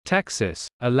Texas,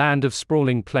 a land of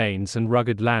sprawling plains and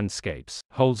rugged landscapes,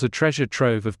 holds a treasure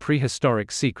trove of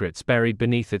prehistoric secrets buried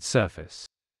beneath its surface.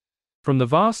 From the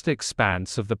vast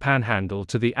expanse of the Panhandle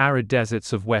to the arid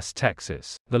deserts of West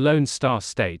Texas, the Lone Star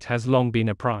State has long been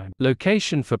a prime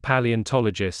location for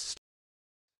paleontologists.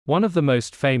 One of the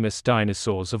most famous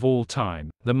dinosaurs of all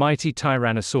time, the mighty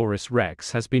Tyrannosaurus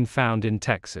Rex, has been found in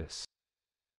Texas.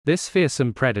 This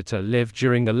fearsome predator lived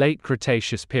during the Late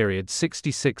Cretaceous period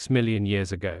 66 million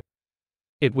years ago.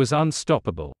 It was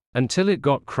unstoppable, until it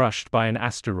got crushed by an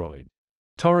asteroid.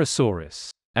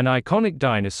 Torosaurus, an iconic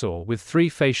dinosaur with 3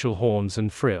 facial horns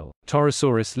and frill,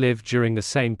 Torosaurus lived during the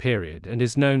same period and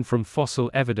is known from fossil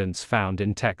evidence found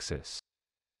in Texas.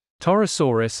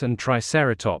 Torosaurus and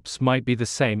Triceratops might be the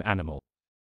same animal.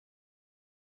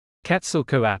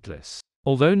 Quetzalcoatlus.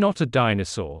 Although not a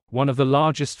dinosaur, one of the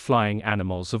largest flying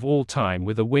animals of all time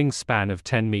with a wingspan of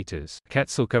 10 meters,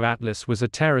 Quetzalcoatlus was a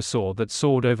pterosaur that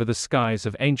soared over the skies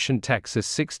of ancient Texas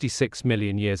 66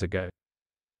 million years ago.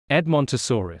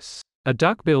 Edmontosaurus. A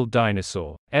duck-billed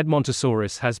dinosaur,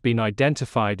 Edmontosaurus has been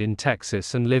identified in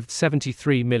Texas and lived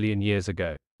 73 million years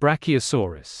ago.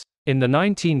 Brachiosaurus. In the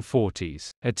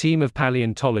 1940s, a team of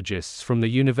paleontologists from the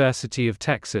University of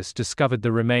Texas discovered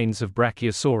the remains of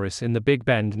Brachiosaurus in the Big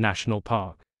Bend National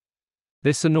Park.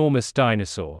 This enormous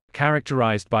dinosaur,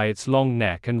 characterized by its long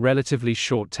neck and relatively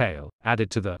short tail, added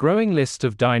to the growing list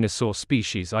of dinosaur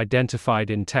species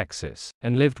identified in Texas,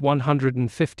 and lived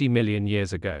 150 million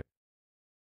years ago.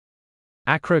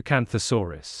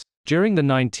 Acrocanthosaurus. During the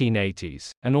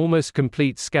 1980s, an almost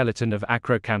complete skeleton of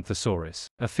Acrocanthosaurus,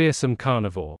 a fearsome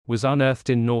carnivore, was unearthed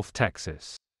in North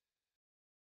Texas.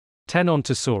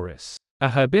 Tenontosaurus. A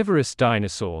herbivorous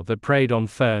dinosaur that preyed on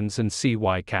ferns and sea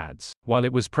cycads, while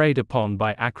it was preyed upon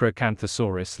by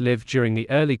Acrocanthosaurus, lived during the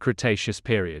early Cretaceous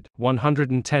period,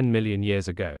 110 million years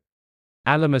ago.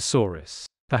 Alamosaurus.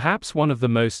 Perhaps one of the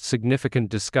most significant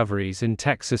discoveries in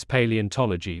Texas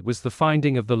paleontology was the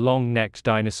finding of the long-necked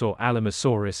dinosaur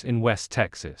Alamosaurus in West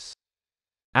Texas.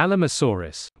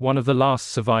 Alamosaurus, one of the last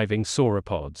surviving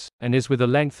sauropods, and is with a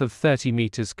length of 30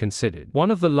 meters considered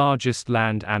one of the largest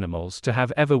land animals to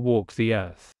have ever walked the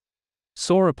earth.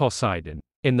 Sauroposeidon.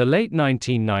 In the late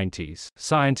 1990s,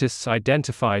 scientists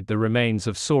identified the remains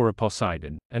of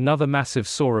Sauroposeidon, another massive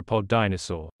sauropod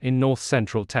dinosaur, in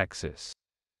north-central Texas.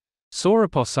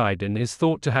 Sauroposeidon is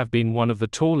thought to have been one of the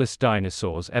tallest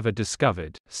dinosaurs ever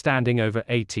discovered, standing over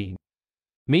 18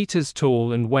 meters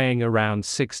tall and weighing around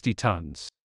 60 tons.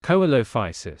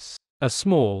 Coelophysis. A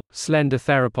small, slender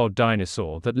theropod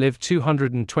dinosaur that lived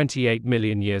 228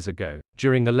 million years ago,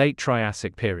 during the late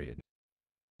Triassic period.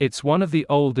 It's one of the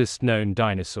oldest known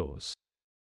dinosaurs.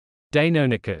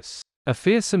 Deinonychus. A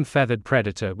fearsome feathered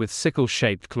predator with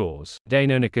sickle-shaped claws,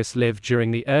 Deinonychus lived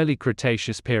during the early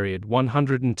Cretaceous period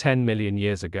 110 million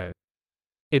years ago.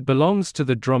 It belongs to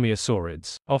the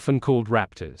dromaeosaurids, often called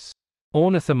raptors.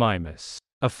 Ornithomimus.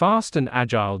 A fast and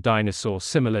agile dinosaur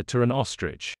similar to an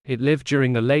ostrich, it lived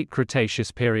during the late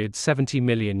Cretaceous period 70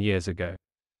 million years ago.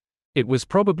 It was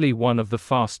probably one of the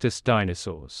fastest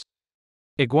dinosaurs.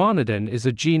 Iguanodon is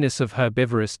a genus of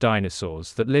herbivorous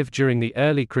dinosaurs that lived during the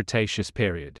early Cretaceous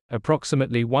period,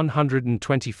 approximately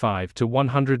 125 to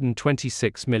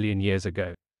 126 million years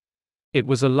ago. It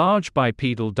was a large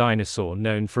bipedal dinosaur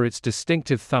known for its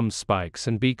distinctive thumb spikes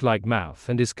and beak-like mouth,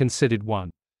 and is considered one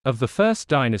of the first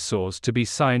dinosaurs to be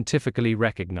scientifically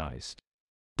recognized.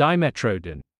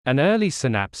 Dimetrodon. An early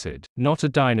synapsid, not a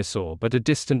dinosaur but a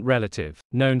distant relative,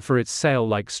 known for its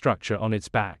sail-like structure on its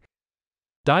back.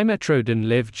 Dimetrodon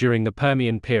lived during the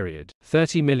Permian period,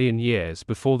 30 million years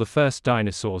before the first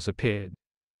dinosaurs appeared.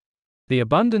 The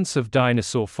abundance of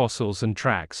dinosaur fossils and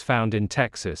tracks found in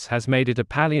Texas has made it a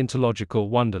paleontological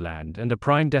wonderland and a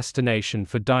prime destination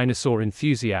for dinosaur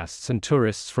enthusiasts and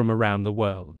tourists from around the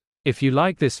world. If you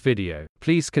like this video,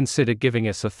 please consider giving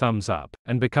us a thumbs up,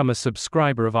 and become a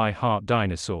subscriber of I Heart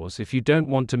Dinosaurs if you don't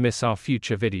want to miss our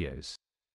future videos.